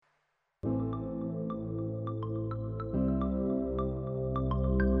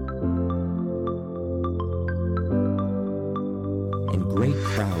great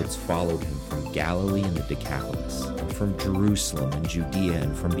crowds followed him from Galilee and the Decapolis, and from Jerusalem and Judea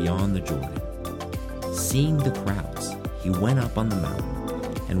and from beyond the Jordan. Seeing the crowds, he went up on the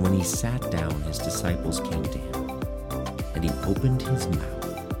mountain, and when he sat down, his disciples came to him. And he opened his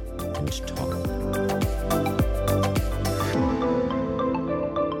mouth and taught them.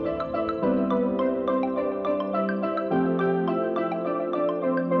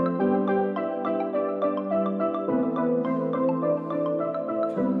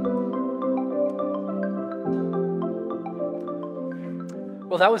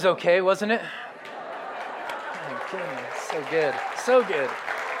 Well, that was okay, wasn't it? My goodness, so good, so good.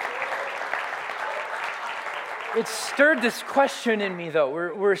 It stirred this question in me, though.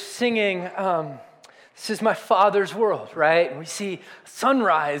 We're singing, this is my Father's world, right? And we see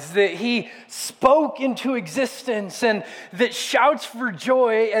sunrise that he spoke into existence and that shouts for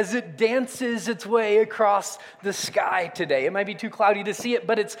joy as it dances its way across the sky today. It might be too cloudy to see it,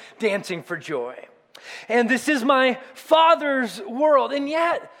 but it's dancing for joy. And this is my Father's world. And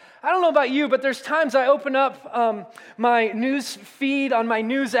yet, I don't know about you, but there's times I open up my news feed on my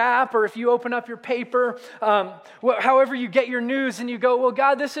news app, or if you open up your paper, however you get your news, and you go, well,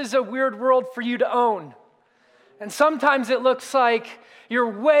 God, this is a weird world for you to own. And sometimes it looks like you're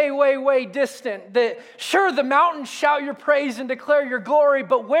way, way, way distant. That sure, the mountains shout your praise and declare your glory,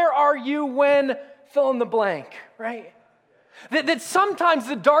 but where are you when fill in the blank, right? That sometimes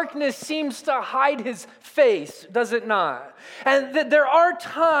the darkness seems to hide his face, does it not? And that there are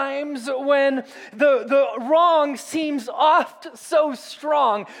times when the wrong seems oft so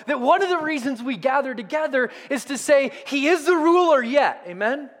strong that one of the reasons we gather together is to say, he is the ruler yet.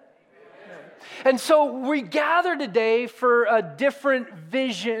 Amen? And so we gather today for a different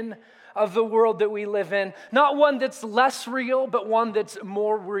vision of the world that we live in. Not one that's less real, but one that's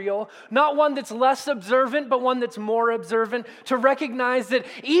more real. Not one that's less observant, but one that's more observant. To recognize that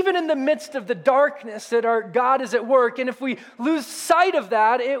even in the midst of the darkness, that our God is at work. And if we lose sight of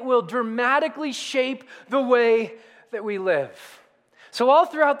that, it will dramatically shape the way that we live. So all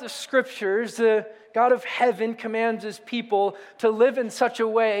throughout the scriptures, the God of heaven commands his people to live in such a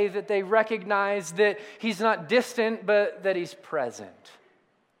way that they recognize that he's not distant, but that he's present.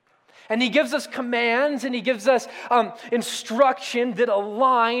 And he gives us commands and he gives us instruction that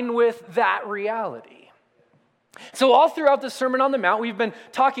align with that reality. So all throughout the Sermon on the Mount, we've been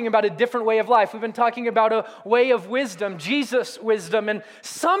talking about a different way of life. We've been talking about a way of wisdom, Jesus' wisdom. And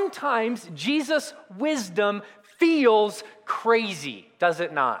sometimes Jesus' wisdom feels crazy, does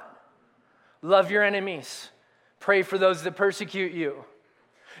it not? Love your enemies. Pray for those that persecute you.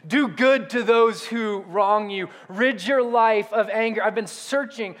 Do good to those who wrong you. Rid your life of anger. I've been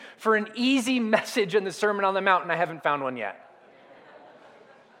searching for an easy message in the Sermon on the Mount, and I haven't found one yet.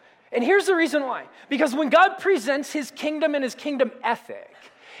 And here's the reason why. Because when God presents his kingdom and his kingdom ethic,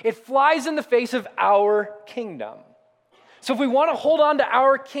 it flies in the face of our kingdom. So if we want to hold on to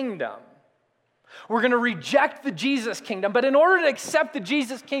our kingdom, we're going to reject the Jesus kingdom. But in order to accept the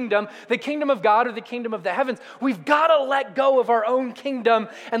Jesus kingdom, the kingdom of God or the kingdom of the heavens, we've got to let go of our own kingdom.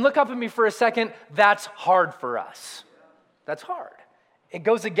 And look up at me for a second. That's hard for us. That's hard. It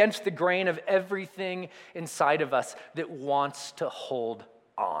goes against the grain of everything inside of us that wants to hold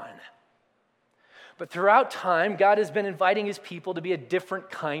on. But throughout time, God has been inviting his people to be a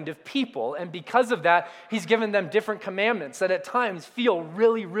different kind of people. And because of that, he's given them different commandments that at times feel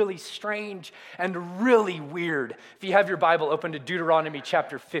really, really strange and really weird. If you have your Bible open to Deuteronomy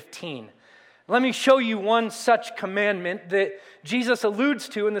chapter 15, let me show you one such commandment that Jesus alludes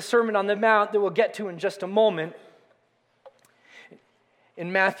to in the Sermon on the Mount that we'll get to in just a moment.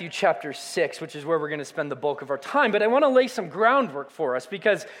 In Matthew chapter 6, which is where we're going to spend the bulk of our time. But I want to lay some groundwork for us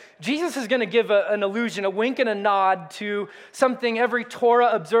because Jesus is going to give an allusion, a wink and a nod to something every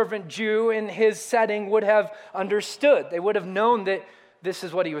Torah-observant Jew in his setting would have understood. They would have known that this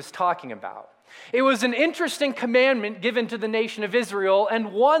is what he was talking about. It was an interesting commandment given to the nation of Israel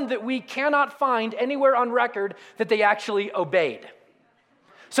and one that we cannot find anywhere on record that they actually obeyed.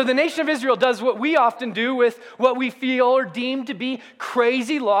 So the nation of Israel does what we often do with what we feel or deem to be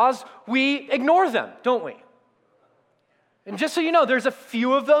crazy laws. We ignore them, don't we? And just so you know, there's a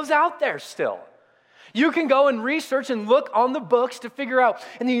few of those out there still. You can go and research and look on the books to figure out,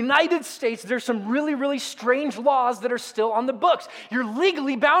 in the United States, there's some really, really strange laws that are still on the books. You're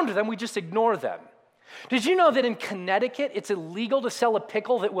legally bound to them, we just ignore them. Did you know that in Connecticut, it's illegal to sell a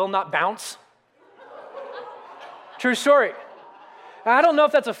pickle that will not bounce? True story. Now, I don't know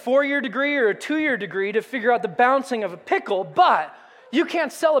if that's a 4-year degree or a 2-year degree to figure out the bouncing of a pickle, but you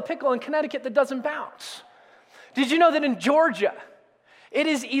can't sell a pickle in Connecticut that doesn't bounce. Did you know that in Georgia, it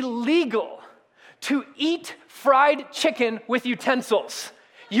is illegal to eat fried chicken with utensils.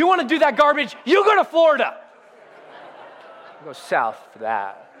 You want to do that garbage? You go to Florida. Go south for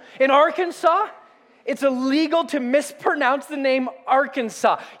that. In Arkansas, it's illegal to mispronounce the name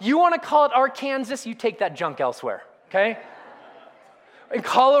Arkansas. You want to call it Arkansas, you take that junk elsewhere, okay? In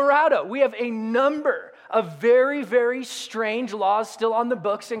Colorado, we have a number of very, very strange laws still on the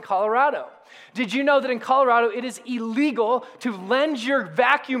books in Colorado. Did you know that in Colorado, it is illegal to lend your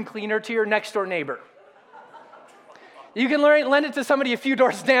vacuum cleaner to your next door neighbor? You can lend it to somebody a few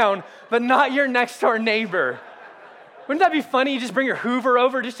doors down, but not your next door neighbor. Wouldn't that be funny? You just bring your Hoover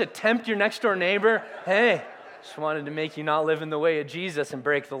over just to tempt your next door neighbor. Hey, just wanted to make you not live in the way of Jesus and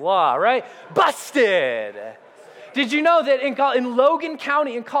break the law, right? Busted. Did you know that in Logan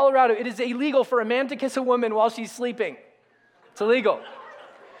County in Colorado, it is illegal for a man to kiss a woman while she's sleeping? It's illegal.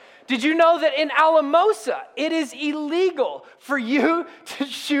 Did you know that in Alamosa, it is illegal for you to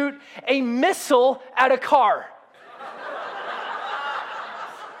shoot a missile at a car?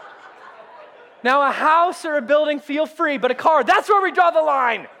 Now, a house or a building, feel free, but a car, that's where we draw the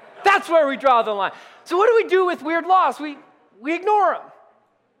line. That's where we draw the line. So what do we do with weird laws? We ignore them.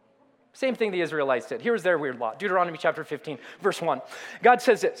 Same thing the Israelites did. Here's their weird law. Deuteronomy chapter 15, verse 1. God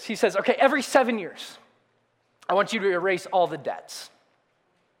says this. He says, okay, every 7 years, I want you to erase all the debts.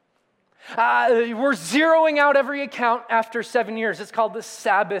 We're zeroing out every account after 7 years. It's called the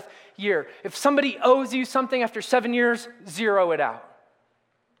Sabbath year. If somebody owes you something after 7 years, zero it out.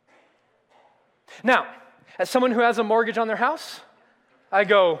 Now, as someone who has a mortgage on their house, I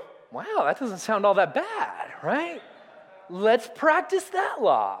go, wow, that doesn't sound all that bad, right? Let's practice that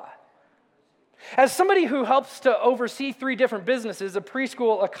law. As somebody who helps to oversee 3 different businesses, a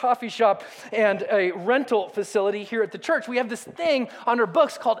preschool, a coffee shop, and a rental facility here at the church, we have this thing on our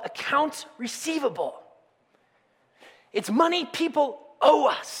books called accounts receivable. It's money people owe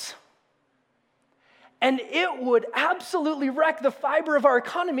us. And it would absolutely wreck the fiber of our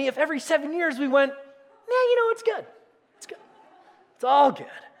economy if every 7 years we went, it's good. It's good. It's all good.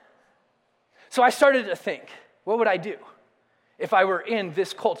 So I started to think, what would I do if I were in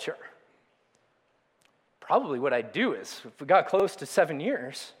this culture? Probably what I'd do is, if we got close to 7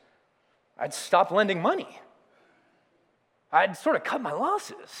 years, I'd stop lending money. I'd sort of cut my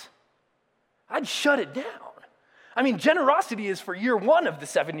losses. I'd shut it down. I mean, generosity is for year 1 of the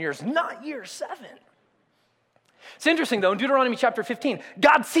 7 years, not year 7. It's interesting, though, in Deuteronomy chapter 15,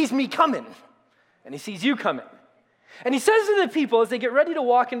 God sees me coming, and he sees you coming. And he says to the people as they get ready to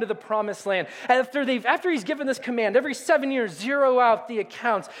walk into the promised land, after he's given this command, every 7 years, zero out the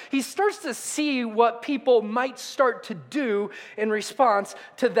accounts, he starts to see what people might start to do in response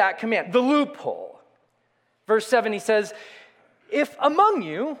to that command, the loophole. Verse 7, he says, if among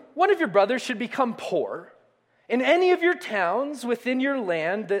you, one of your brothers should become poor in any of your towns within your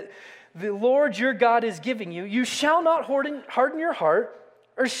land that the Lord your God is giving you, you shall not harden your heart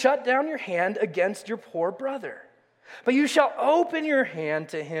or shut down your hand against your poor brother. But you shall open your hand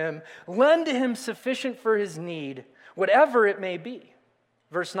to him, lend to him sufficient for his need, whatever it may be.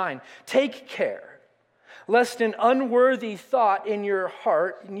 Verse 9, take care, lest an unworthy thought in your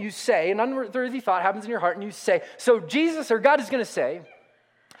heart, and you say, an unworthy thought happens in your heart, and you say, so Jesus or God is going to say,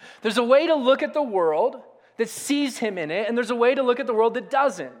 there's a way to look at the world that sees him in it, and there's a way to look at the world that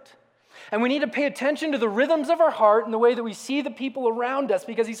doesn't. And we need to pay attention to the rhythms of our heart and the way that we see the people around us,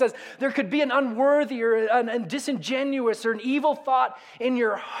 because he says there could be an unworthy or a disingenuous or an evil thought in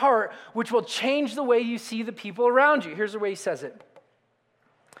your heart which will change the way you see the people around you. Here's the way he says it.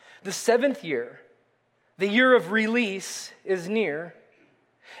 The 7th year, the year of release, is near,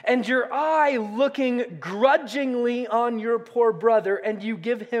 and your eye looking grudgingly on your poor brother, and you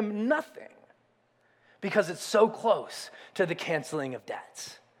give him nothing because it's so close to the canceling of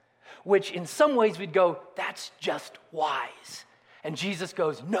debts. Which in some ways we'd go, that's just wise. And Jesus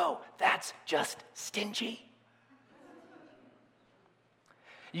goes, no, that's just stingy.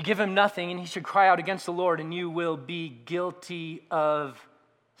 You give him nothing and he should cry out against the Lord and you will be guilty of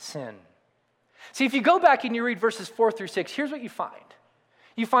sin. See, if you go back and you read verses 4 through 6, here's what you find.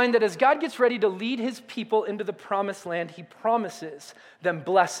 You find that as God gets ready to lead his people into the promised land, he promises them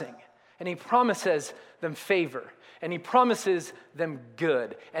blessing and he promises them favor. And he promises them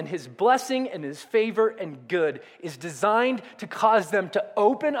good. And his blessing and his favor and good is designed to cause them to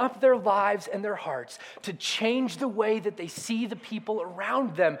open up their lives and their hearts, to change the way that they see the people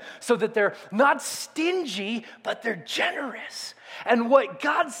around them so that they're not stingy, but they're generous. And what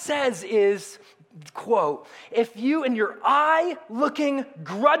God says is, quote, if you and your eye looking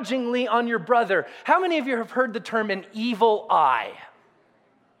grudgingly on your brother, how many of you have heard the term an evil eye?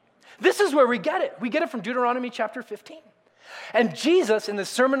 This is where we get it. We get it from Deuteronomy chapter 15. And Jesus, in the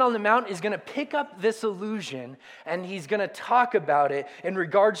Sermon on the Mount, is going to pick up this illusion, and he's going to talk about it in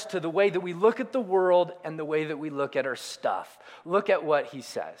regards to the way that we look at the world and the way that we look at our stuff. Look at what he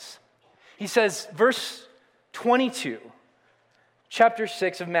says. He says, verse 22, chapter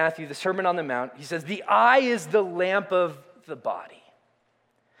 6 of Matthew, the Sermon on the Mount, he says, the eye is the lamp of the body.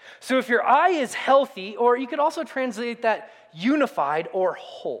 So if your eye is healthy, or you could also translate that unified or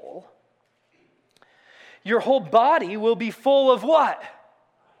whole, your whole body will be full of what?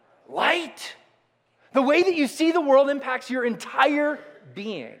 Light. The way that you see the world impacts your entire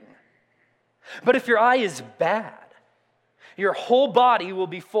being. But if your eye is bad, your whole body will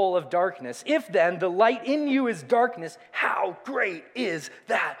be full of darkness. If then the light in you is darkness, how great is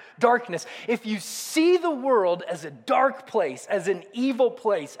that darkness? If you see the world as a dark place, as an evil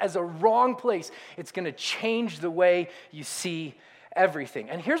place, as a wrong place, it's going to change the way you see everything.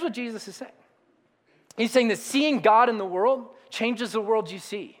 And here's what Jesus is saying. He's saying that seeing God in the world changes the world you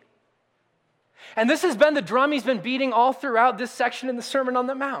see. And this has been the drum he's been beating all throughout this section in the Sermon on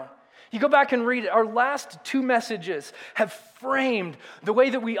the Mount. You go back and read it. Our last two messages have framed the way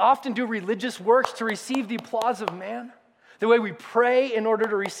that we often do religious works to receive the applause of man, the way we pray in order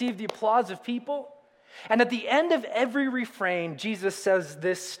to receive the applause of people. And at the end of every refrain, Jesus says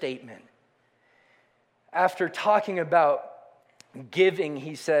this statement. After talking about giving,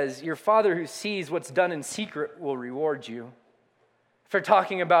 he says, your Father who sees what's done in secret will reward you. For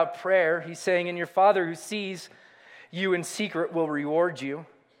talking about prayer, he's saying, and your Father who sees you in secret will reward you.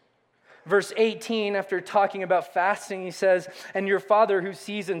 Verse 18, after talking about fasting, he says, and your Father who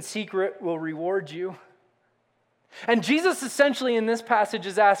sees in secret will reward you. And Jesus essentially in this passage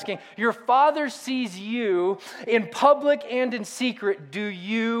is asking, your Father sees you in public and in secret. Do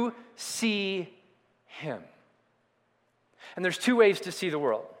you see him? And there's two ways to see the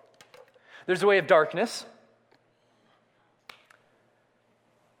world. There's a way of darkness,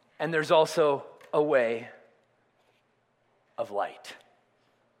 and there's also a way of light.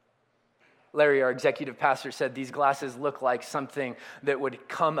 Larry, our executive pastor, said these glasses look like something that would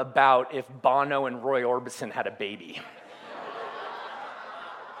come about if Bono and Roy Orbison had a baby.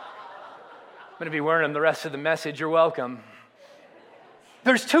 I'm going to be wearing them the rest of the message. You're welcome.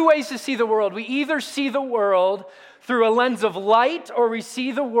 There's two ways to see the world. We either see the world through a lens of light, or we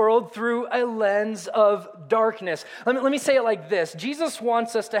see the world through a lens of darkness. Let me say it like this. Jesus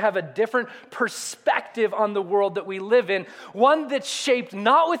wants us to have a different perspective on the world that we live in, one that's shaped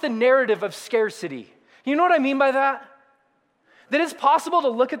not with a narrative of scarcity. You know what I mean by that? That it's possible to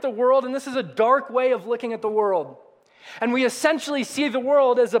look at the world, and this is a dark way of looking at the world, and we essentially see the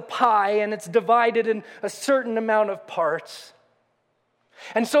world as a pie, and it's divided in a certain amount of parts.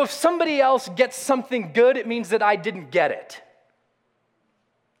 And so if somebody else gets something good, it means that I didn't get it.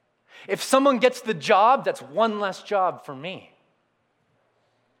 If someone gets the job, that's one less job for me.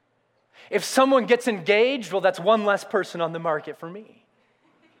 If someone gets engaged, well, that's one less person on the market for me.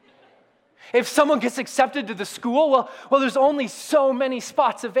 If someone gets accepted to the school, well, there's only so many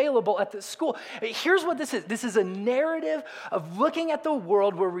spots available at the school. Here's what this is. This is a narrative of looking at the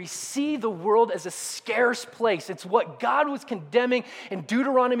world where we see the world as a scarce place. It's what God was condemning in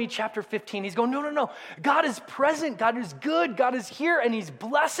Deuteronomy chapter 15. He's going, no. God is present. God is good. God is here, and he's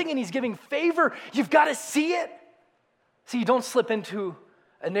blessing, and he's giving favor. You've got to see it so you don't slip into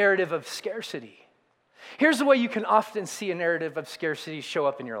a narrative of scarcity. Here's the way you can often see a narrative of scarcity show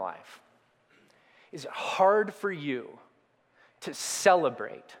up in your life. Is it hard for you to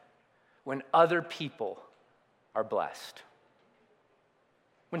celebrate when other people are blessed?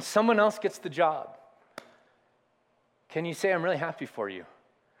 When someone else gets the job, can you say, I'm really happy for you?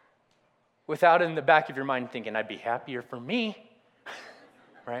 Without in the back of your mind thinking, I'd be happier for me,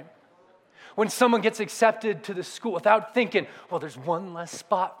 right? When someone gets accepted to the school without thinking, well, there's one less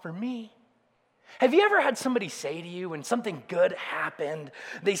spot for me. Have you ever had somebody say to you when something good happened,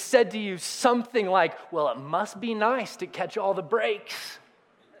 they said to you something like, well, it must be nice to catch all the breaks.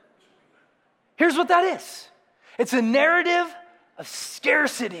 Here's what that is. It's a narrative of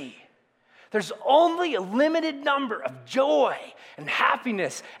scarcity. There's only a limited number of joy and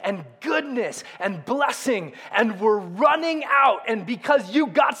happiness and goodness and blessing, and we're running out, and because you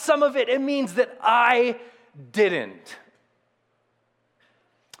got some of it, it means that I didn't.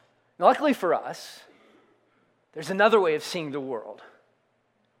 Luckily for us, there's another way of seeing the world.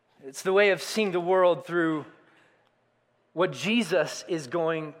 It's the way of seeing the world through what Jesus is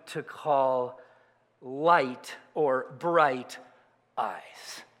going to call light or bright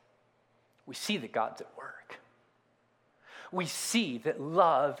eyes. We see that God's at work. We see that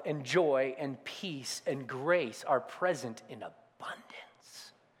love and joy and peace and grace are present in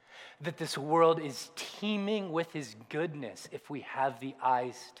abundance. that this world is teeming with his goodness if we have the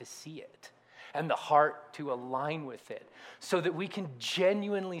eyes to see it and the heart to align with it, so that we can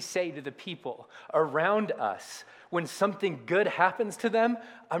genuinely say to the people around us, when something good happens to them,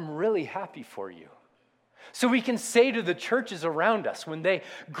 I'm really happy for you. So we can say to the churches around us, when they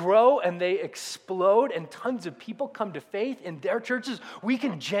grow and they explode and tons of people come to faith in their churches, we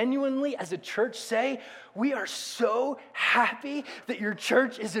can genuinely, as a church, say, we are so happy that your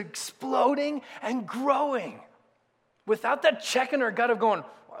church is exploding and growing. Without that check in our gut of going,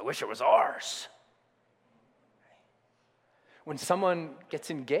 well, I wish it was ours. When someone gets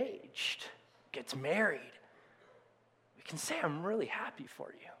engaged, gets married, we can say, I'm really happy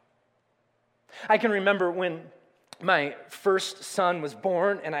for you. I can remember when my first son was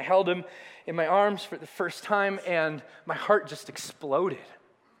born and I held him in my arms for the first time and my heart just exploded.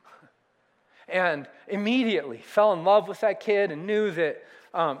 And immediately fell in love with that kid and knew that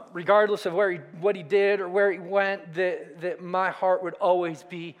regardless of what he did or where he went, that my heart would always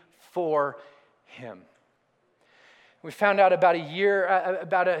be for him. We found out about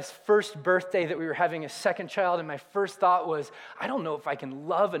his first birthday that we were having a second child, and my first thought was, I don't know if I can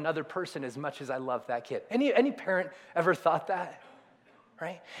love another person as much as I love that kid. Any parent ever thought that?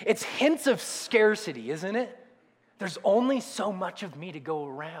 Right? It's hints of scarcity, isn't it? There's only so much of me to go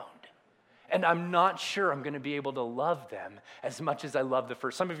around, and I'm not sure I'm going to be able to love them as much as I love the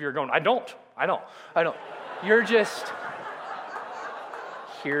first. Some of you are going, I don't. You're just,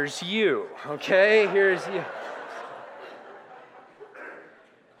 here's you, okay? Here's you.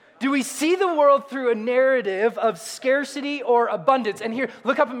 Do we see the world through a narrative of scarcity or abundance? And here,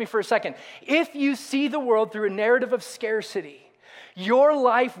 look up at me for a second. If you see the world through a narrative of scarcity, your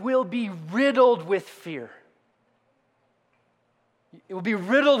life will be riddled with fear. It will be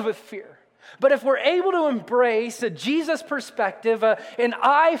riddled with fear. But if we're able to embrace a Jesus perspective, an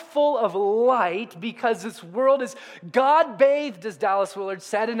eye full of light, because this world is God-bathed, as Dallas Willard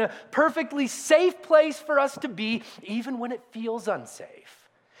said, in a perfectly safe place for us to be, even when it feels unsafe.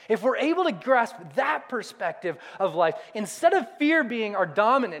 If we're able to grasp that perspective of life, instead of fear being our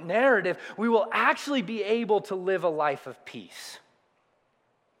dominant narrative, we will actually be able to live a life of peace.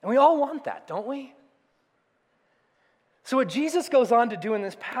 And we all want that, don't we? So what Jesus goes on to do in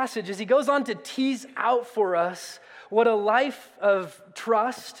this passage is he goes on to tease out for us what a life of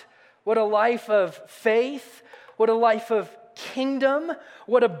trust, what a life of faith, what a life of kingdom,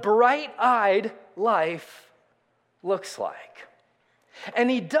 what a bright-eyed life looks like.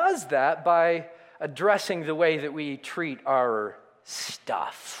 And he does that by addressing the way that we treat our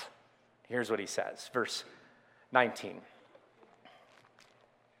stuff. Here's what he says, verse 19.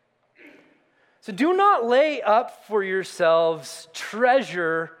 So do not lay up for yourselves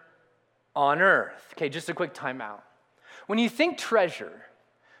treasure on earth. Okay, just a quick timeout. When you think treasure,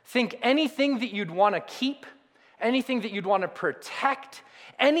 think anything that you'd want to keep, anything that you'd want to protect,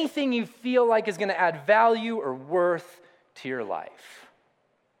 anything you feel like is going to add value or worth to your life.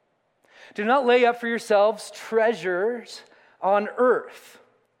 Do not lay up for yourselves treasures on earth,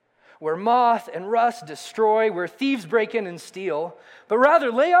 where moth and rust destroy, where thieves break in and steal, but rather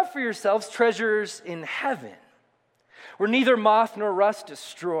lay up for yourselves treasures in heaven, where neither moth nor rust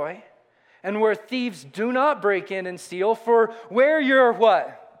destroy, and where thieves do not break in and steal, for where your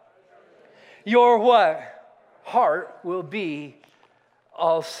what? Your what? Heart will be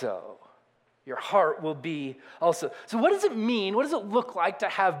also. Your heart will be also. So what does it mean? What does it look like to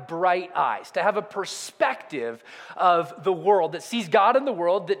have bright eyes, to have a perspective of the world that sees God in the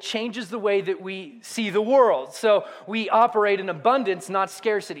world, that changes the way that we see the world? So we operate in abundance, not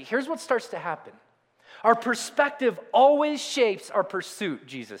scarcity. Here's what starts to happen. Our perspective always shapes our pursuit,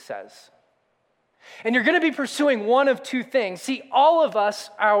 Jesus says. And you're going to be pursuing one of two things. See, all of us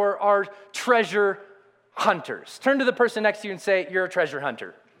are treasure hunters. Turn to the person next to you and say, you're a treasure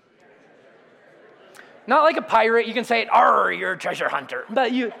hunter. Not like a pirate, you can say, "Arr, you're a treasure hunter."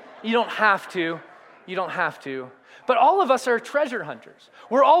 But you don't have to. You don't have to. But all of us are treasure hunters.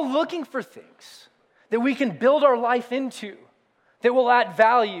 We're all looking for things that we can build our life into, that will add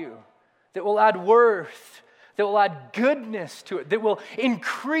value, that will add worth, that will add goodness to it, that will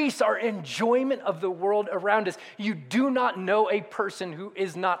increase our enjoyment of the world around us. You do not know a person who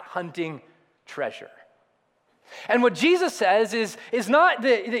is not hunting treasure. And what Jesus says is not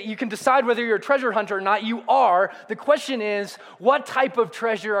that you can decide whether you're a treasure hunter or not. You are. The question is, what type of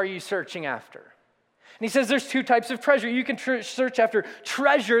treasure are you searching after? And he says there's two types of treasure. You can search after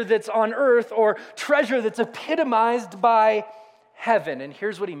treasure that's on earth or treasure that's epitomized by heaven. And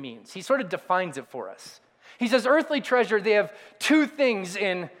here's what he means. He sort of defines it for us. He says earthly treasure, they have two things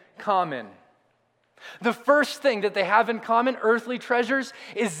in common. The first thing that they have in common, earthly treasures,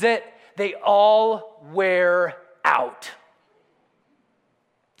 is that they all wear out.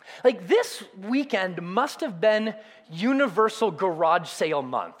 Like this weekend must have been Universal Garage Sale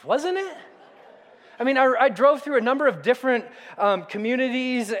Month, wasn't it? I mean, I drove through a number of different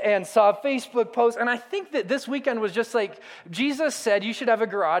communities and saw Facebook posts, and I think that this weekend was just like, Jesus said you should have a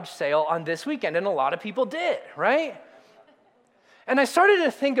garage sale on this weekend, and a lot of people did, right? And I started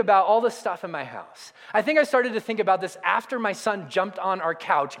to think about all the stuff in my house. I think I started to think about this after my son jumped on our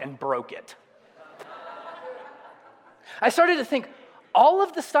couch and broke it. I started to think, all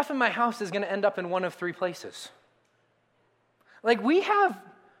of the stuff in my house is going to end up in one of three places. Like we have,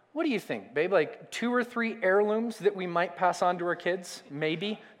 what do you think, babe? Like 2 or 3 heirlooms that we might pass on to our kids?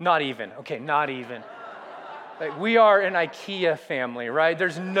 Maybe? Not even. Okay, not even. Like we are an IKEA family, right?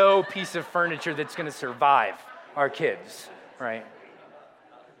 There's no piece of furniture that's going to survive our kids, right?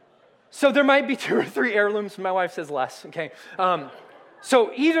 So there might be 2 or 3 heirlooms. My wife says less, okay?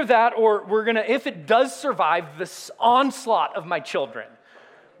 So either that or we're going to, if it does survive this onslaught of my children,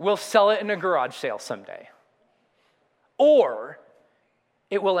 we'll sell it in a garage sale someday. Or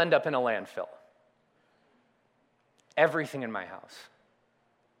it will end up in a landfill. Everything in my house,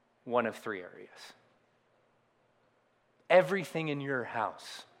 one of 3 areas. Everything in your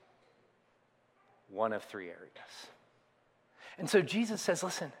house, one of 3 areas. And so Jesus says,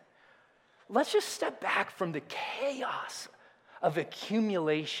 listen, let's just step back from the chaos of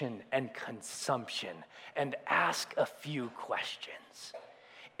accumulation and consumption and ask a few questions.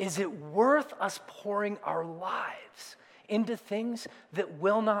 Is it worth us pouring our lives into things that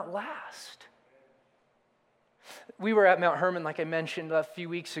will not last? We were at Mount Hermon, like I mentioned a few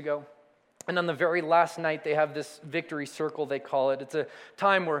weeks ago, and on the very last night, they have this victory circle, they call it. It's a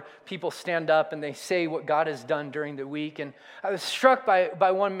time where people stand up and they say what God has done during the week. And I was struck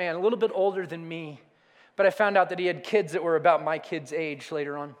by one man, a little bit older than me, but I found out that he had kids that were about my kids' age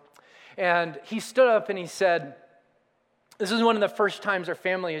later on. And he stood up and he said, this is one of the first times our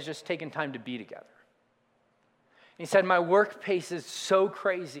family has just taken time to be together. He said, my work pace is so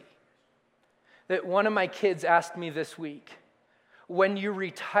crazy that one of my kids asked me this week, when you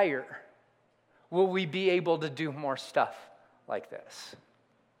retire, will we be able to do more stuff like this?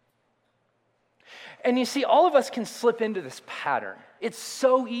 And you see, all of us can slip into this pattern. It's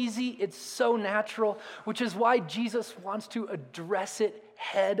so easy, it's so natural, which is why Jesus wants to address it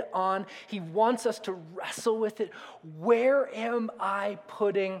head on. He wants us to wrestle with it. Where am I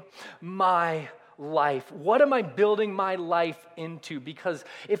putting my life? What am I building my life into? Because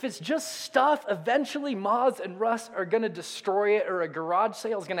if it's just stuff, eventually moths and rust are going to destroy it, or a garage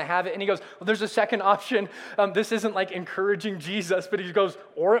sale is going to have it. And he goes, well, there's a second option. This isn't like encouraging Jesus, but he goes,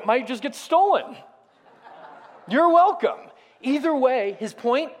 or it might just get stolen. You're welcome. Either way, his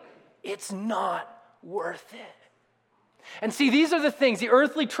point, it's not worth it. And see, these are the things, the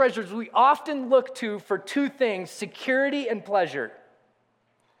earthly treasures we often look to for 2 things, security and pleasure.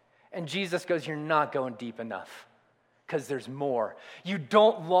 And Jesus goes, you're not going deep enough because there's more. You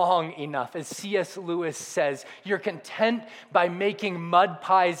don't long enough. As C.S. Lewis says, you're content by making mud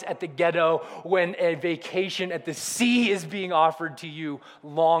pies at the ghetto when a vacation at the sea is being offered to you.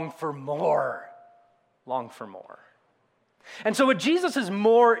 Long for more. Long for more. And so what Jesus'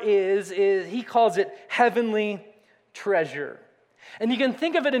 more is he calls it heavenly treasure. And you can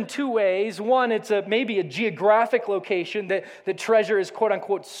think of it in 2 ways. One, it's maybe a geographic location that the treasure is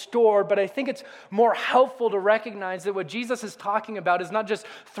quote-unquote stored, but I think it's more helpful to recognize that what Jesus is talking about is not just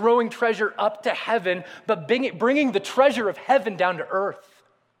throwing treasure up to heaven, but bringing the treasure of heaven down to earth.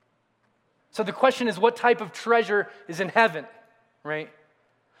 So the question is, what type of treasure is in heaven, right?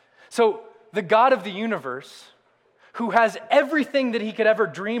 So the God of the universe, who has everything that he could ever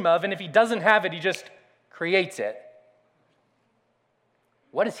dream of, and if he doesn't have it, he just creates it.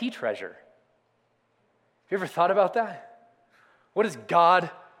 What does he treasure? Have you ever thought about that? What does God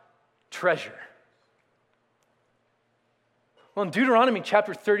treasure? Well, in Deuteronomy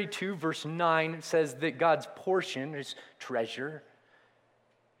chapter 32, verse 9, it says that God's portion, his treasure,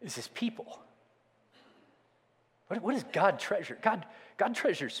 is his people. What does God treasure? God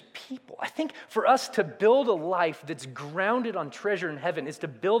treasures people. I think for us to build a life that's grounded on treasure in heaven is to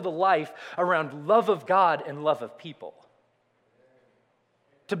build a life around love of God and love of people.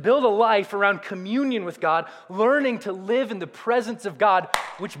 To build a life around communion with God, learning to live in the presence of God,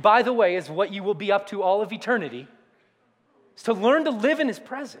 which, by the way, is what you will be up to all of eternity, is to learn to live in his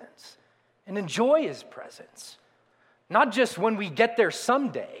presence and enjoy his presence. Not just when we get there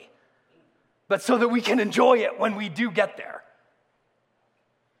someday, but so that we can enjoy it when we do get there.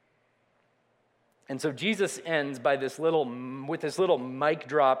 And so Jesus ends with this little mic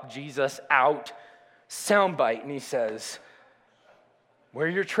drop Jesus out soundbite, and he says, where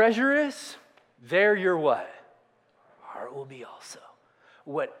your treasure is, there your what? Heart will be also.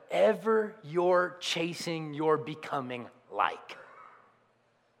 Whatever you're chasing, you're becoming like.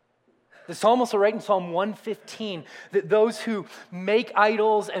 The psalmist will write in Psalm 115 that those who make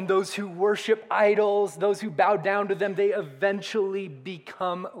idols and those who worship idols, those who bow down to them, they eventually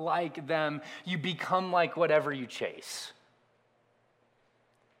become like them. You become like whatever you chase.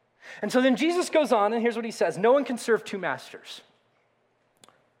 And so then Jesus goes on, and here's what he says. No one can serve two masters.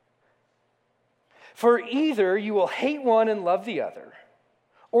 For either you will hate one and love the other,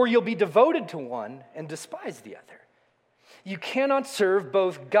 or you'll be devoted to one and despise the other. You cannot serve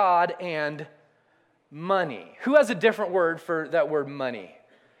both God and money. Who has a different word for that word money?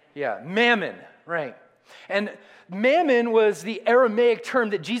 Yeah, mammon, right. And mammon was the Aramaic term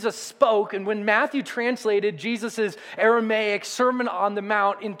that Jesus spoke, and when Matthew translated Jesus' Aramaic Sermon on the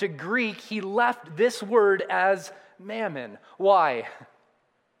Mount into Greek, he left this word as mammon. Why?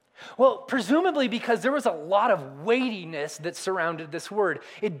 Well, presumably because there was a lot of weightiness that surrounded this word.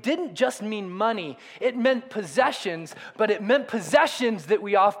 It didn't just mean money. It meant possessions, but it meant possessions that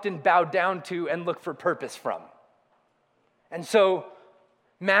we often bow down to and look for purpose from. And so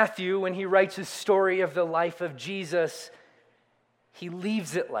Matthew, when he writes his story of the life of Jesus, he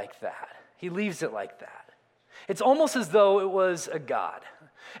leaves it like that. He leaves it like that. It's almost as though it was a god.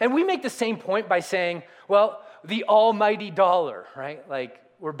 And we make the same point by saying, well, the almighty dollar, right? Like,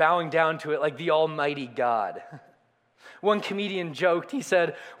 we're bowing down to it like the almighty God. One comedian joked, he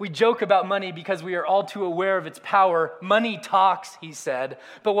said, we joke about money because we are all too aware of its power. Money talks, he said,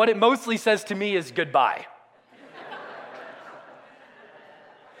 but what it mostly says to me is goodbye.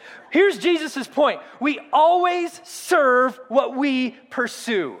 Here's Jesus' point. We always serve what we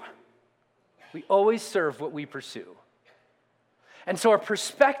pursue. We always serve what we pursue. And so our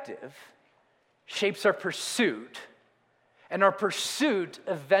perspective shapes our pursuit, and our pursuit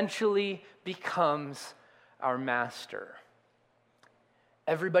eventually becomes our master.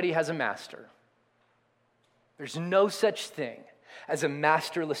 Everybody has a master. There's no such thing as a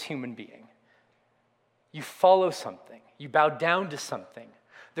masterless human being. You follow something. You bow down to something.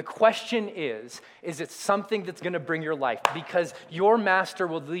 The question is it something that's going to bring your life? Because your master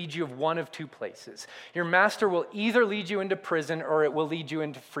will lead you of one of two places. Your master will either lead you into prison or it will lead you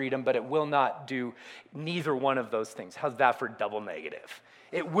into freedom, but it will not do neither one of those things. How's that for double negative?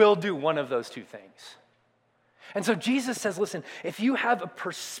 It will do one of those two things. And so Jesus says, listen, if you have a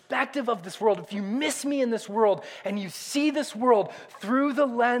perspective of this world, if you miss me in this world and you see this world through the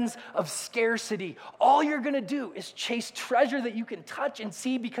lens of scarcity, all you're going to do is chase treasure that you can touch and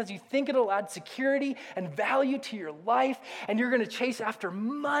see because you think it'll add security and value to your life. And you're going to chase after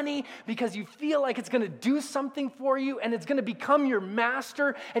money because you feel like it's going to do something for you and it's going to become your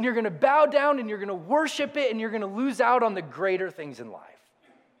master, and you're going to bow down and you're going to worship it, and you're going to lose out on the greater things in life.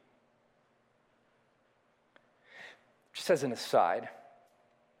 Just as an aside,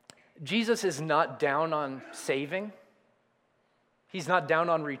 Jesus is not down on saving. He's not down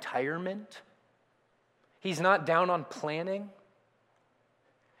on retirement. He's not down on planning.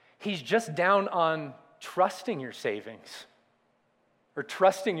 He's just down on trusting your savings, or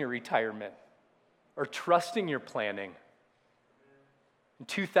trusting your retirement, or trusting your planning. In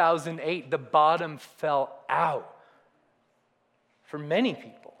 2008, the bottom fell out for many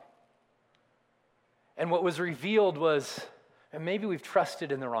people. And what was revealed was, and maybe we've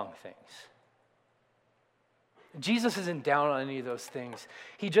trusted in the wrong things. Jesus isn't down on any of those things.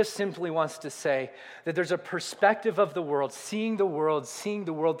 He just simply wants to say that there's a perspective of the world, seeing the world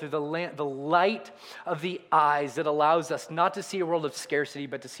through the light of the eyes that allows us not to see a world of scarcity,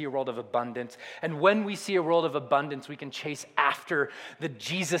 but to see a world of abundance. And when we see a world of abundance, we can chase after the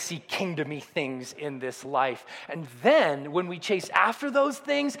Jesus-y, kingdom-y things in this life. And then when we chase after those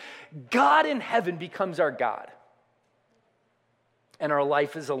things, God in heaven becomes our God. And our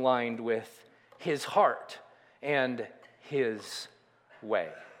life is aligned with his heart and his way.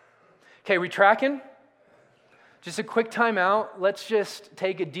 Okay, we tracking? Just a quick time out. Let's just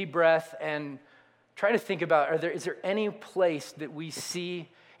take a deep breath and try to think about, is there any place that we see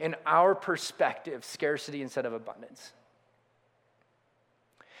in our perspective scarcity instead of abundance?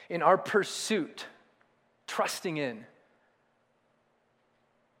 In our pursuit, trusting in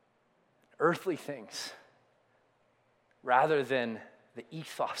earthly things rather than the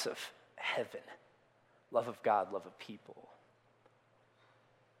ethos of heaven. Love of God, love of people.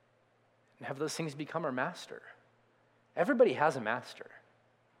 And have those things become our master. Everybody has a master.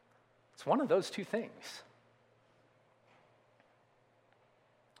 It's one of those two things.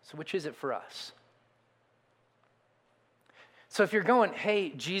 So which is it for us? So if you're going,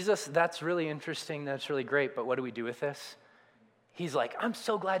 hey, Jesus, that's really interesting, that's really great, but what do we do with this? He's like, I'm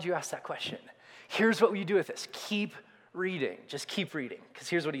so glad you asked that question. Here's what we do with this. Keep reading. Just keep reading, because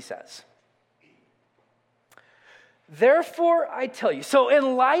here's what he says. Therefore, I tell you. So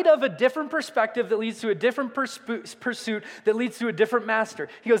in light of a different perspective that leads to a different pursuit that leads to a different master,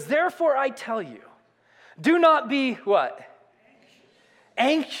 he goes, therefore, I tell you, do not be what?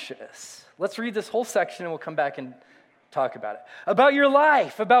 Anxious. Let's read this whole section and we'll come back and talk about it. About your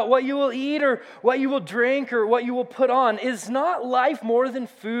life, about what you will eat or what you will drink or what you will put on. Is not life more than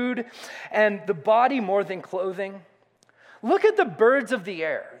food and the body more than clothing? Look at the birds of the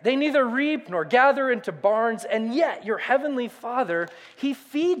air. They neither reap nor gather into barns, and yet your heavenly Father, he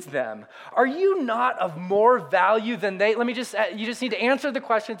feeds them. Are you not of more value than they? You just need to answer the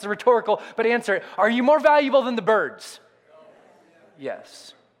question. It's rhetorical, but answer it. Are you more valuable than the birds?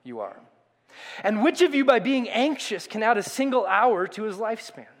 Yes, you are. And which of you, by being anxious, can add a single hour to his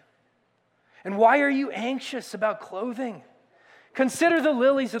lifespan? And why are you anxious about clothing? Consider the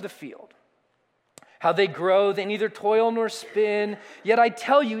lilies of the field. How they grow, they neither toil nor spin. Yet I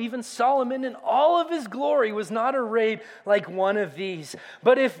tell you, even Solomon in all of his glory was not arrayed like one of these.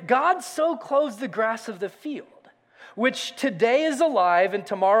 But if God so clothes the grass of the field, which today is alive and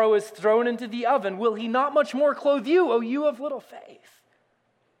tomorrow is thrown into the oven, will he not much more clothe you, O you of little faith?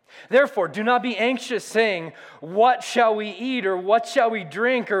 Therefore, do not be anxious, saying, what shall we eat, or what shall we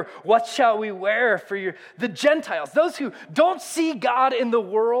drink, or what shall we wear? For the Gentiles, those who don't see God in the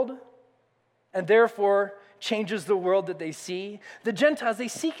world, and therefore changes the world that they see. The Gentiles, they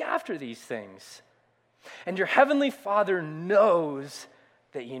seek after these things. And your heavenly Father knows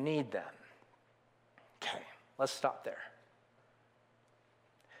that you need them. Okay, let's stop there.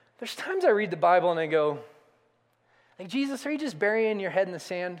 There's times I read the Bible and I go, like, Jesus, are you just burying your head in the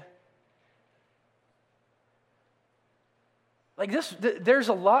sand? Like this, there's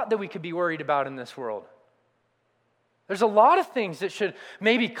a lot that we could be worried about in this world. There's a lot of things that should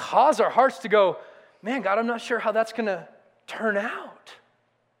maybe cause our hearts to go, man, God, I'm not sure how that's going to turn out.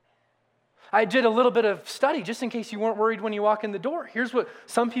 I did a little bit of study just in case you weren't worried when you walk in the door. Here's what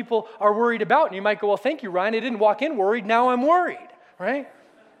some people are worried about. And you might go, well, thank you, Ryan. I didn't walk in worried. Now I'm worried, right?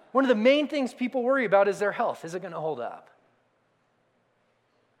 One of the main things people worry about is their health. Is it going to hold up?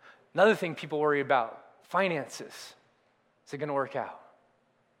 Another thing people worry about, finances. Is it going to work out?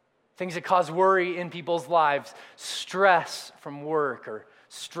 Things that cause worry in people's lives, stress from work or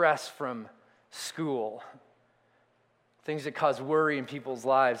stress from school. Things that cause worry in people's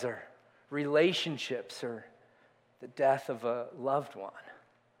lives are relationships or the death of a loved one.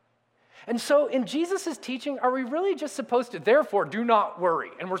 And so in Jesus' teaching, are we really just supposed to, therefore, do not worry?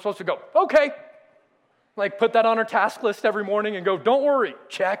 And we're supposed to go, okay. Like put that on our task list every morning and go, don't worry,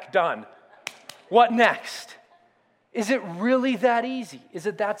 check, done. What next? Is it really that easy? Is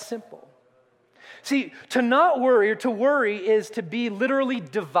it that simple? See, to not worry or to worry is to be literally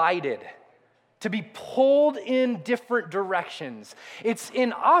divided, to be pulled in different directions. It's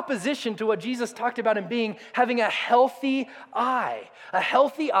in opposition to what Jesus talked about in having a healthy eye. A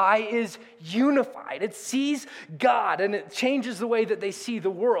healthy eye is unified. It sees God and it changes the way that they see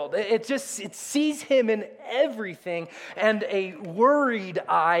the world. It sees him in everything, and a worried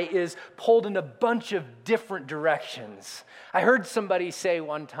eye is pulled in a bunch of different directions. I heard somebody say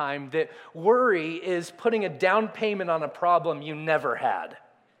one time that worry is putting a down payment on a problem you never had.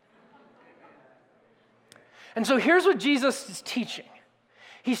 And so here's what Jesus is teaching.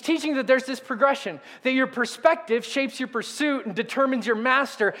 He's teaching that there's this progression, that your perspective shapes your pursuit and determines your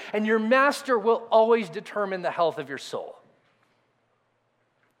master, and your master will always determine the health of your soul.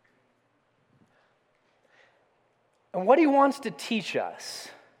 And what he wants to teach us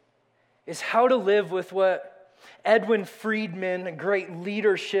is how to live with what Edwin Friedman, a great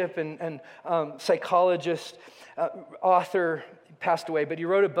leadership and psychologist, author, passed away, but he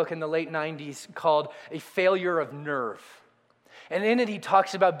wrote a book in the late 90s called A Failure of Nerve. And in it, he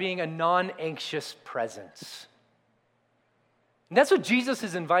talks about being a non-anxious presence. And that's what Jesus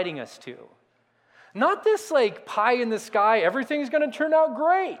is inviting us to. Not this like pie in the sky, everything's going to turn out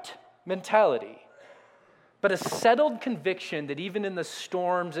great mentality, but a settled conviction that even in the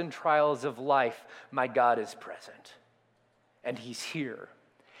storms and trials of life, my God is present. And he's here.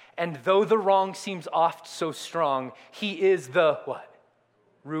 And though the wrong seems oft so strong, he is the what?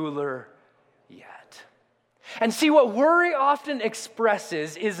 Ruler yet. And see, what worry often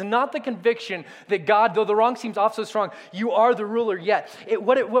expresses is not the conviction that God, though the wrong seems oft so strong, you are the ruler yet.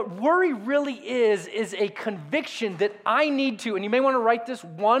 What worry really is a conviction that I need to, and you may want to write this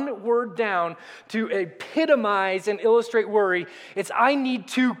one word down to epitomize and illustrate worry. It's I need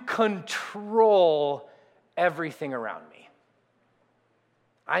to control everything around me.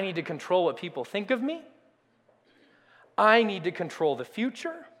 I need to control what people think of me. I need to control the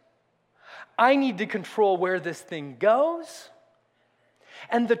future. I need to control where this thing goes.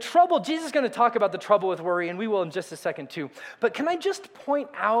 And the trouble, Jesus is going to talk about the trouble with worry, and we will in just a second too. But can I just point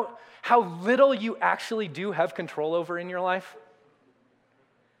out how little you actually do have control over in your life?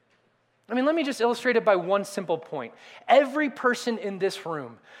 I mean, let me just illustrate it by one simple point. Every person in this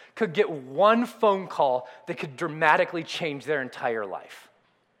room could get one phone call that could dramatically change their entire life.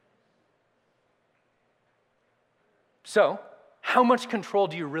 So, how much control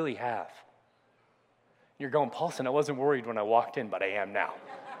do you really have? You're going, Paulson, I wasn't worried when I walked in, but I am now.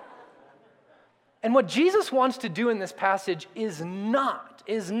 And what Jesus wants to do in this passage is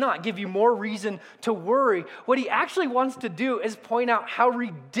not give you more reason to worry. What he actually wants to do is point out how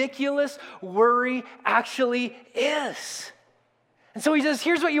ridiculous worry actually is. And so he says,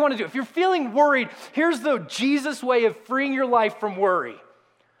 here's what you want to do. If you're feeling worried, here's the Jesus way of freeing your life from worry.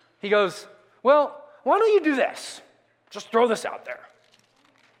 He goes, well, why don't you do this? Just throw this out there.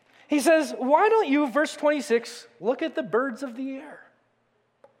 He says, why don't you, verse 26, look at the birds of the air?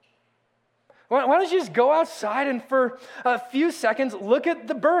 Why don't you just go outside and for a few seconds look at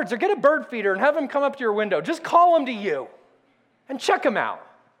the birds, or get a bird feeder and have them come up to your window. Just call them to you and check them out.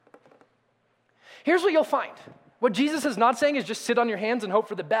 Here's what you'll find. What Jesus is not saying is just sit on your hands and hope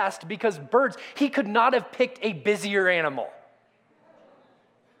for the best, because birds, he could not have picked a busier animal.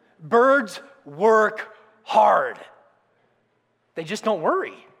 Birds work hard. They just don't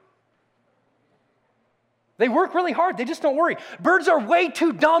worry. They work really hard. They just don't worry. Birds are way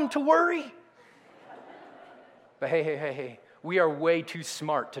too dumb to worry. But hey, we are way too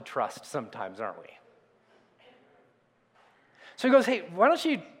smart to trust sometimes, aren't we? So he goes, hey, why don't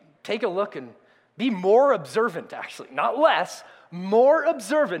you take a look and be more observant, actually, not less, more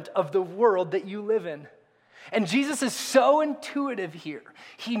observant of the world that you live in. And Jesus is so intuitive here.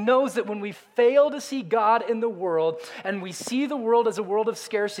 He knows that when we fail to see God in the world and we see the world as a world of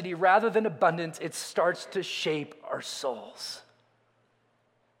scarcity rather than abundance, it starts to shape our souls.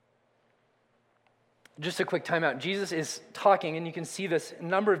 Just a quick timeout. Jesus is talking, and you can see this in a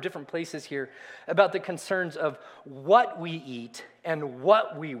number of different places here, about the concerns of what we eat and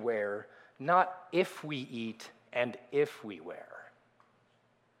what we wear, not if we eat and if we wear.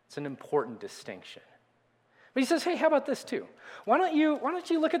 It's an important distinction. But he says, hey, how about this too? Why don't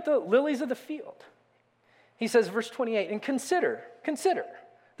you look at the lilies of the field? He says, verse 28, and consider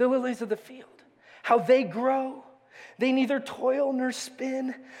the lilies of the field, how they grow. They neither toil nor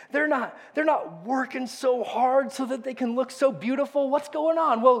spin. They're not working so hard so that they can look so beautiful. What's going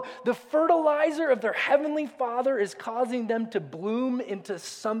on? Well, the fertilizer of their heavenly Father is causing them to bloom into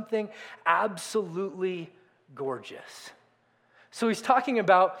something absolutely gorgeous. So he's talking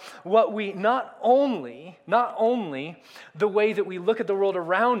about what we not only the way that we look at the world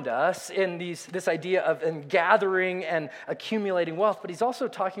around us in this idea of gathering and accumulating wealth, but he's also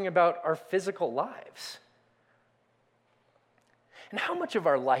talking about our physical lives. And how much of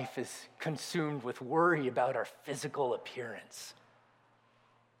our life is consumed with worry about our physical appearance?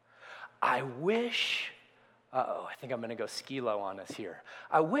 I think I'm going to go ski-lo on us here.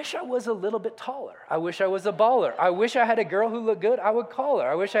 I wish I was a little bit taller. I wish I was a baller. I wish I had a girl who looked good. I would call her.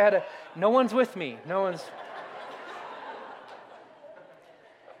 I wish I had no one's with me.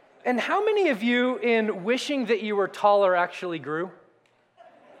 And how many of you, in wishing that you were taller, actually grew?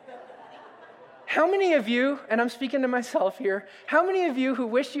 How many of you, and I'm speaking to myself here, how many of you who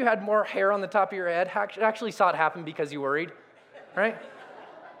wished you had more hair on the top of your head actually saw it happen because you worried, right?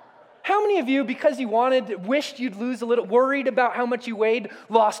 How many of you, because you wished you'd lose a little, worried about how much you weighed,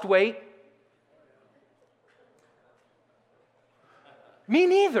 lost weight? Me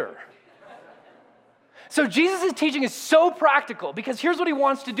neither. So Jesus' teaching is so practical because here's what he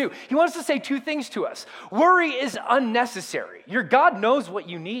wants to do. He wants to say two things to us. Worry is unnecessary. Your God knows what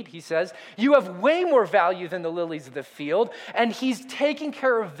you need, he says. You have way more value than the lilies of the field, and he's taking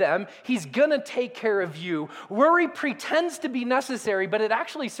care of them. He's going to take care of you. Worry pretends to be necessary, but it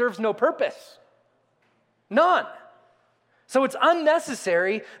actually serves no purpose. None. So it's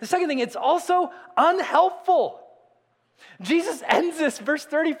unnecessary. The second thing, it's also unhelpful. Jesus ends this verse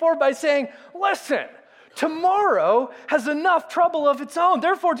 34 by saying, listen, tomorrow has enough trouble of its own.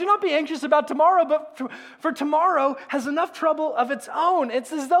 Therefore, do not be anxious about tomorrow, but for tomorrow has enough trouble of its own.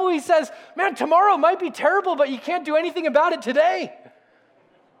 It's as though he says, man, tomorrow might be terrible, but you can't do anything about it today.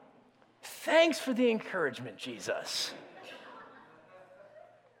 Thanks for the encouragement, Jesus.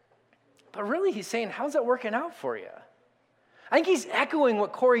 But really, he's saying, how's that working out for you? I think he's echoing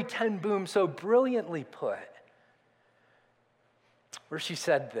what Corrie ten Boom so brilliantly put, where she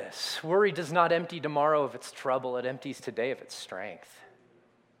said this: worry does not empty tomorrow of its trouble, it empties today of its strength.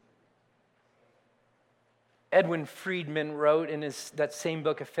 Edwin Friedman wrote in that same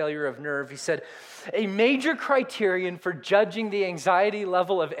book, A Failure of Nerve, he said, a major criterion for judging the anxiety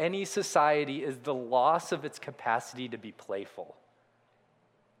level of any society is the loss of its capacity to be playful.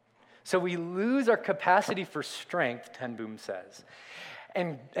 So we lose our capacity for strength, Ten Boom says.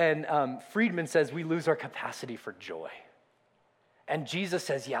 And Friedman says we lose our capacity for joy. And Jesus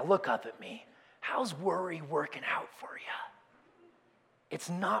says, yeah, look up at me. How's worry working out for you? It's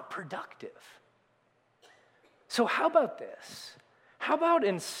not productive. So how about this? How about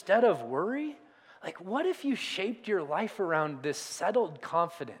instead of worry, what if you shaped your life around this settled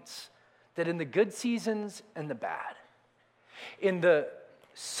confidence that in the good seasons and the bad, in the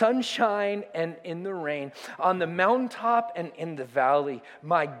sunshine and in the rain, on the mountaintop and in the valley,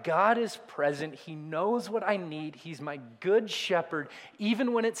 my God is present. He knows what I need. He's my good shepherd,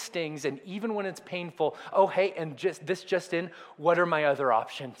 even when it stings and even when it's painful. Oh, hey, and just in, what are my other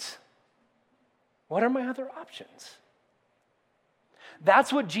options? What are my other options?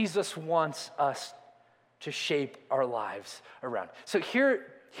 That's what Jesus wants us to shape our lives around. So here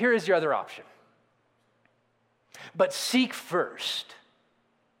is your other option. But seek first.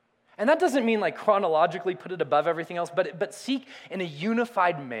 And that doesn't mean chronologically put it above everything else, but seek in a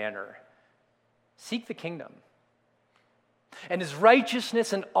unified manner. Seek the kingdom and his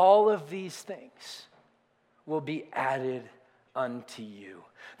righteousness, and all of these things will be added unto you.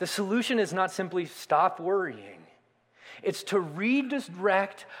 The solution is not simply stop worrying. It's to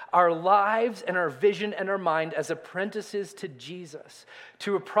redirect our lives and our vision and our mind as apprentices to Jesus,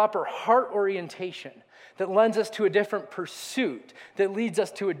 to a proper heart orientation that lends us to a different pursuit, that leads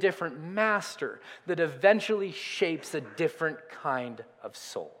us to a different master, that eventually shapes a different kind of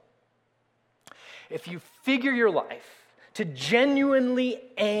soul. If you figure your life to genuinely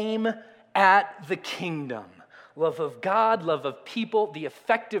aim at the kingdom, love of God, love of people, the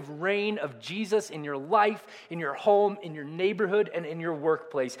effective reign of Jesus in your life, in your home, in your neighborhood, and in your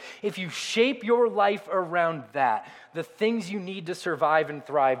workplace. If you shape your life around that, the things you need to survive and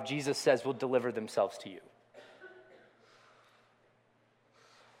thrive, Jesus says, will deliver themselves to you.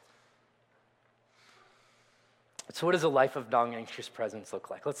 So what does a life of non-anxious presence look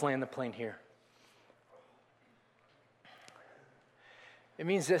like? Let's land the plane here. It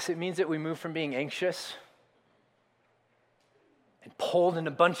means this. It means that we move from being anxious and pulled in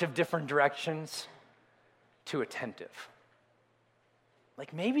a bunch of different directions to attentive.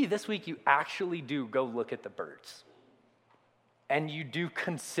 Maybe this week you actually do go look at the birds and you do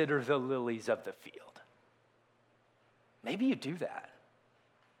consider the lilies of the field. Maybe you do that.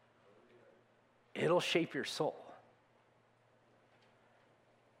 It'll shape your soul.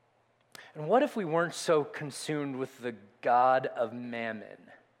 And what if we weren't so consumed with the God of mammon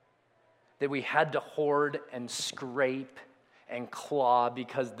that we had to hoard and scrape and claw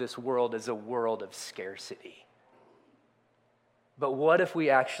because this world is a world of scarcity? But what if we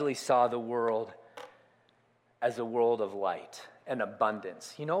actually saw the world as a world of light and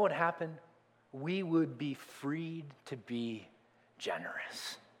abundance? You know what would happen? We would be freed to be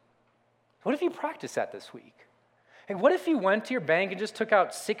generous. What if you practice that this week? And what if you went to your bank and just took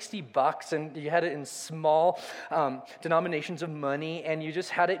out $60 and you had it in small denominations of money and you just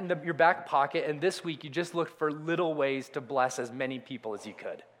had it in your back pocket, and this week you just looked for little ways to bless as many people as you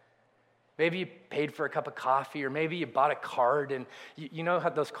could? Maybe you paid for a cup of coffee, or maybe you bought a card, and you know how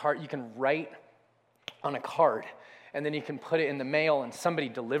those cards, you can write on a card and then you can put it in the mail and somebody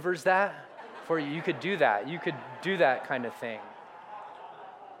delivers that for you. You could do that. You could do that kind of thing.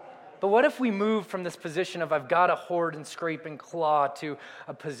 But what if we move from this position of I've got to hoard and scrape and claw to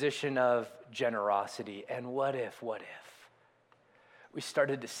a position of generosity? And what if we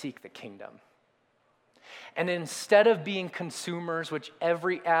started to seek the kingdom? And instead of being consumers, which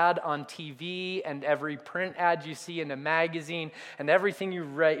every ad on TV and every print ad you see in a magazine and everything you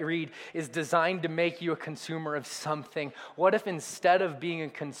read is designed to make you a consumer of something, what if instead of being a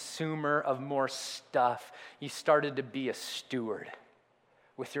consumer of more stuff, you started to be a steward?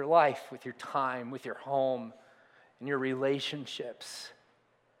 With your life, with your time, with your home, and your relationships.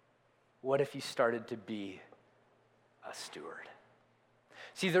 What if you started to be a steward?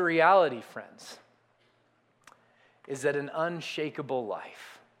 See, the reality, friends, is that an unshakable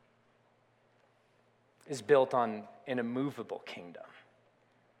life is built on an immovable kingdom.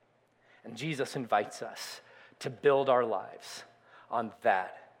 And Jesus invites us to build our lives on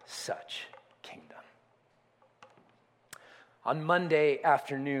that such kingdom. On Monday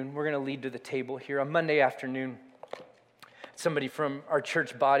afternoon, we're going to lead to the table here. On Monday afternoon, somebody from our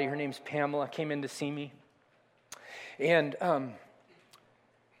church body, her name's Pamela, came in to see me. And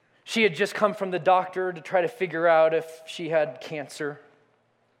she had just come from the doctor to try to figure out if she had cancer.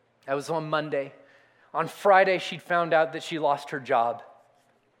 That was on Monday. On Friday, she'd found out that she lost her job.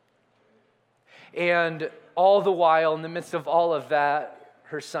 And all the while, in the midst of all of that,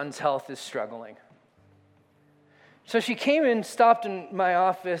 her son's health is struggling. So she came and stopped in my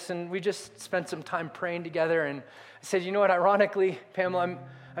office, and we just spent some time praying together. And I said, you know what, ironically, Pamela,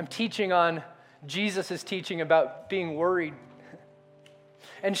 I'm teaching on Jesus' teaching about being worried.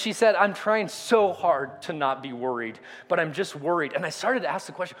 And she said, I'm trying so hard to not be worried, but I'm just worried. And I started to ask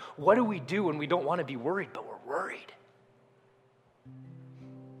the question, what do we do when we don't want to be worried, but we're worried?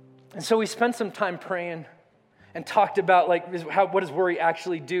 And so we spent some time praying and talked about what does worry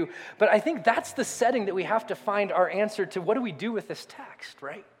actually do. But I think that's the setting that we have to find our answer to what do we do with this text,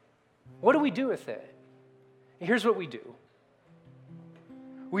 right? What do we do with it? Here's what we do.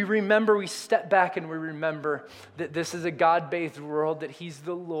 We step back and we remember that this is a God-based world, that he's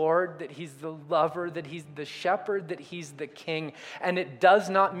the Lord, that he's the lover, that he's the shepherd, that he's the king. And it does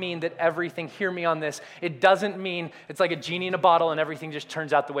not mean that everything, hear me on this, it doesn't mean it's like a genie in a bottle and everything just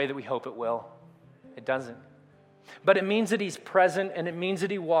turns out the way that we hope it will. It doesn't. But it means that he's present, and it means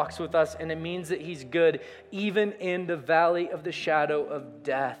that he walks with us, and it means that he's good even in the valley of the shadow of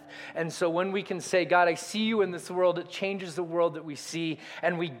death. And so when we can say, God, I see you in this world, it changes the world that we see,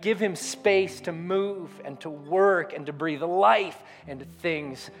 and we give him space to move and to work and to breathe life into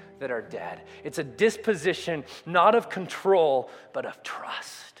things that are dead. It's a disposition not of control, but of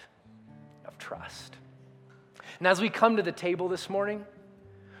trust. Of trust. And as we come to the table this morning,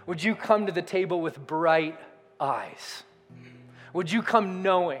 would you come to the table with bright eyes? Would you come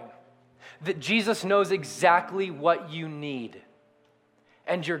knowing that Jesus knows exactly what you need?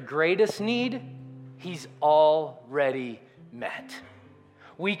 And your greatest need, he's already met.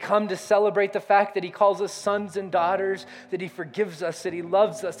 We come to celebrate the fact that he calls us sons and daughters, that he forgives us, that he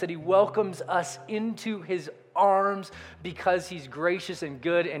loves us, that he welcomes us into his arms because he's gracious and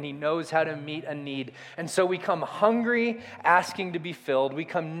good and he knows how to meet a need. And so we come hungry, asking to be filled. We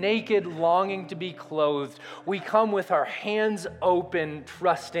come naked, longing to be clothed. We come with our hands open,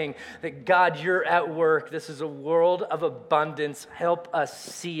 trusting that God, you're at work. This is a world of abundance. Help us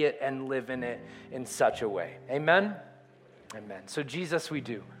see it and live in it in such a way. Amen? Amen. So Jesus, we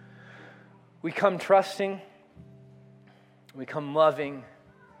do. We come trusting, we come loving,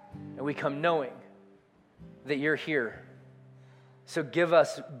 and we come knowing that you're here. So give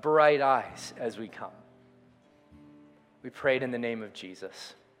us bright eyes as we come. We prayed in the name of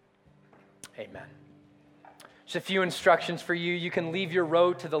Jesus. Amen. Just a few instructions for you. You can leave your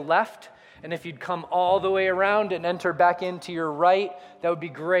row to the left, and if you'd come all the way around and enter back into your right, that would be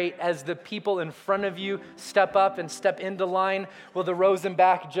great. As the people in front of you step up and step into line, will the rows in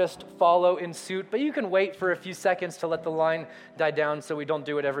back just follow in suit? But you can wait for a few seconds to let the line die down so we don't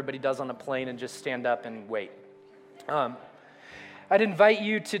do what everybody does on a plane and just stand up and wait. I'd invite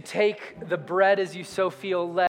you to take the bread as you so feel led.